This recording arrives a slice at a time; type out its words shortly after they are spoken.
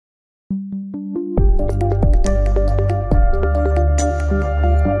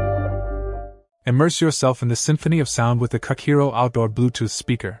Immerse yourself in the symphony of sound with the KuccHero Outdoor Bluetooth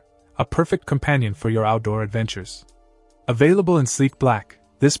speaker, a perfect companion for your outdoor adventures. Available in sleek black,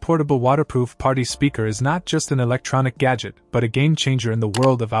 this portable waterproof party speaker is not just an electronic gadget but a game-changer in the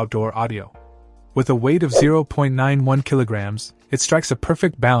world of outdoor audio. With a weight of 0.91 kilograms, it strikes a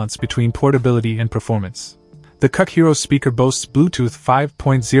perfect balance between portability and performance. The KuccHero speaker boasts Bluetooth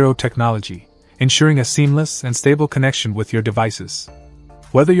 5.0 technology, ensuring a seamless and stable connection with your devices.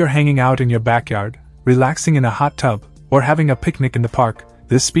 Whether you're hanging out in your backyard, relaxing in a hot tub, or having a picnic in the park,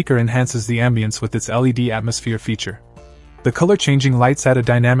 this speaker enhances the ambience with its LED atmosphere feature. The color-changing lights add a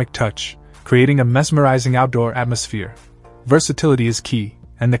dynamic touch, creating a mesmerizing outdoor atmosphere. Versatility is key,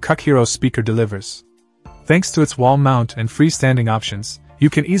 and the KuccHero speaker delivers. Thanks to its wall mount and freestanding options, you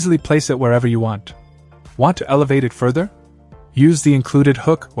can easily place it wherever you want. Want to elevate it further? Use the included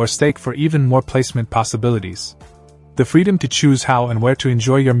hook or stake for even more placement possibilities. The freedom to choose how and where to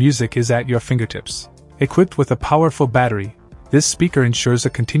enjoy your music is at your fingertips. Equipped with a powerful battery, this speaker ensures a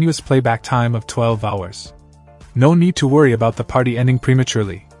continuous playback time of 12 hours. No need to worry about the party ending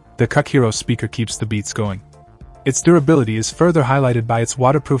prematurely. The KuccHero speaker keeps the beats going. Its durability is further highlighted by its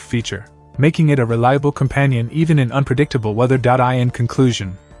waterproof feature, making it a reliable companion even in unpredictable weather. In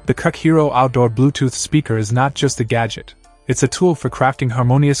conclusion, the KuccHero Outdoor Bluetooth speaker is not just a gadget. It's a tool for crafting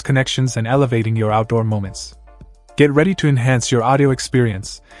harmonious connections and elevating your outdoor moments. Get ready to enhance your audio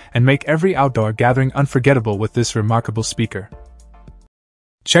experience and make every outdoor gathering unforgettable with this remarkable speaker.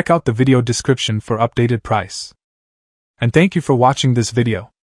 Check out the video description for updated price. And thank you for watching this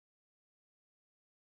video.